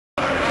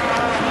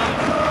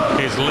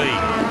Here's Lee.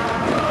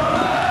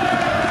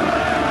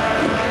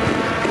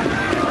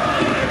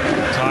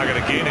 Target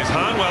again is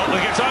Harnwell.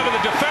 He gets over the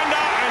defender,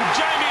 and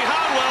Jamie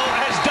Harnwell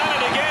has done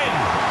it again.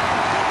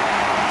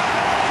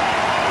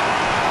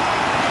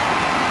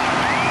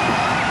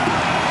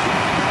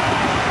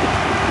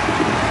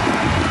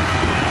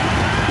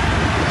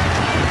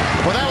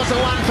 Well, that was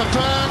the one for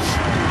Perth.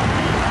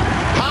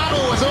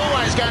 Harnwell was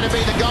always going to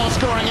be the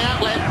goal-scoring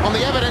outlet on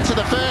the evidence of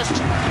the first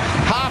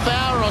half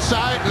hour or so,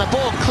 and the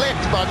ball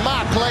clipped by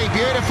Mark Lee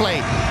beautifully.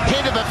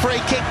 Hint of a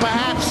free kick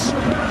perhaps.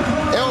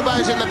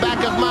 Elbows in the back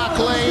of Mark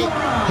Lee,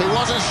 who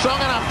wasn't strong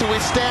enough to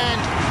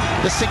withstand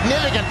the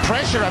significant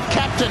pressure of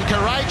captain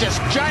courageous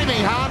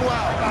Jamie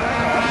Harnwell.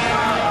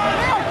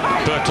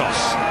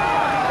 Bertos.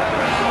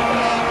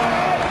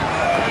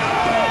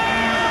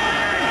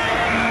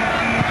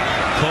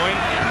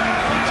 Coyne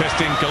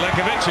testing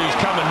Galekovic, who's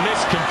come and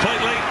missed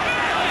completely.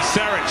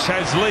 Saric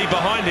has Lee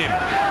behind him.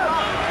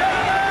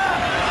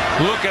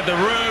 Look at the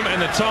room and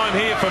the time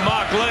here for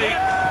Mark Lee.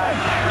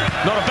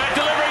 Not a bad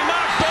delivery.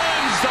 Mark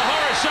Burns, the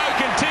horror show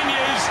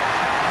continues.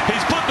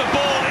 He's put the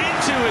ball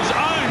into his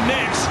own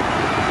net,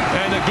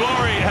 and the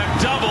Glory have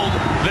doubled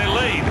their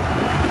lead.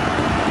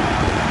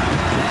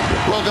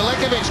 Well,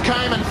 Galekovic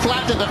came and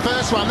flapped at the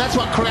first one. That's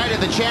what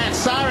created the chance.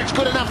 Saric's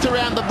good enough to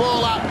round the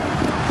ball up.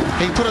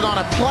 He put it on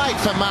a plate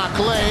for Mark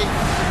Lee.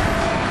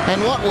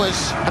 And what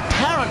was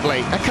apparently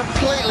a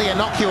completely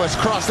innocuous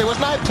cross. There was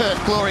no Perth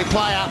Glory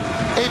player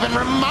even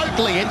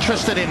remotely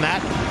interested in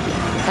that.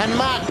 And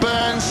Mark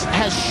Burns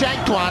has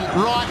shanked one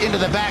right into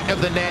the back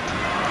of the net.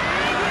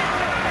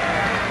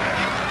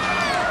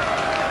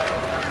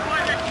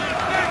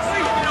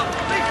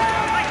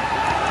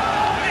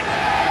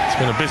 It's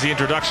been a busy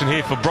introduction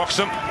here for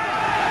Broxham.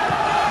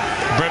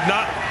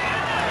 Brebner.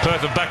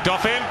 Perth have backed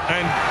off him,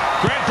 and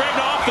Grant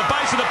Brebner off the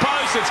base of the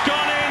post. It's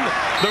gone in.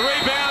 The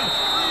rebound.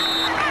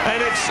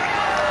 And it's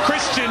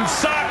Christian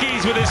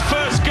Sarkis with his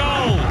first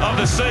goal of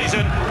the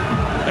season,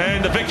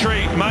 and the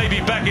victory may be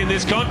back in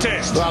this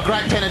contest. Well,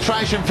 great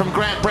penetration from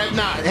Grant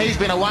Brebner. He's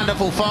been a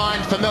wonderful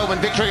find for Melbourne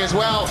victory as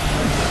well.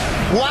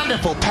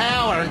 Wonderful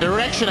power and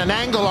direction and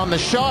angle on the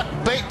shot.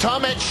 Beat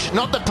Tomic,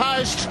 not the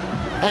post.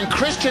 And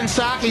Christian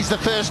Sarkis the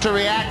first to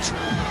react.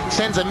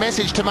 Sends a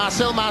message to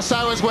Marcel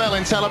Marceau as well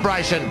in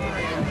celebration.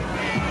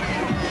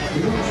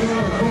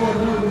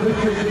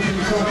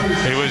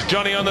 He was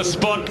Johnny on the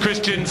spot,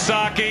 Christian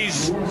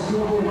Sarkis.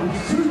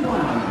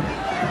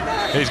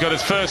 He's got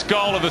his first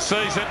goal of the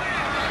season.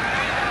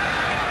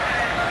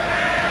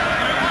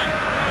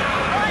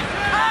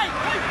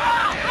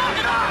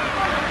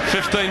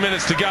 15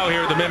 minutes to go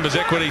here at the Members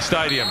Equity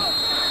Stadium.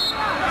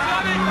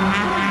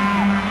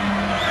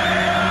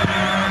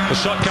 The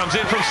shot comes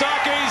in from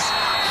Sarkis.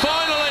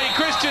 Finally,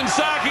 Christian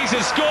Sarkis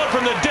has scored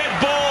from the dead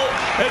ball.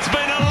 It's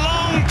been a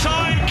long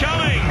time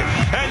coming,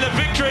 and the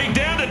victory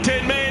down to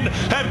 10 men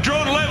have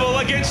drawn level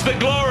against the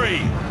Glory.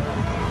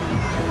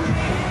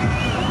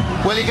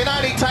 Well, you can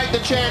only take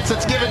the chance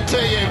that's given to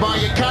you by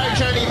your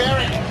coach, Ernie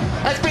Merrick.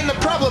 That's been the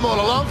problem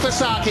all along for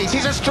Sarkis.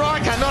 He's a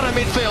striker, not a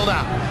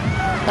midfielder.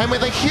 And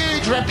with a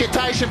huge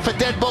reputation for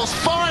dead balls,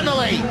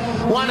 finally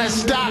one has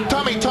stuck.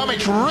 Tommy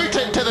Tomic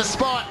rooted to the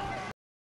spot.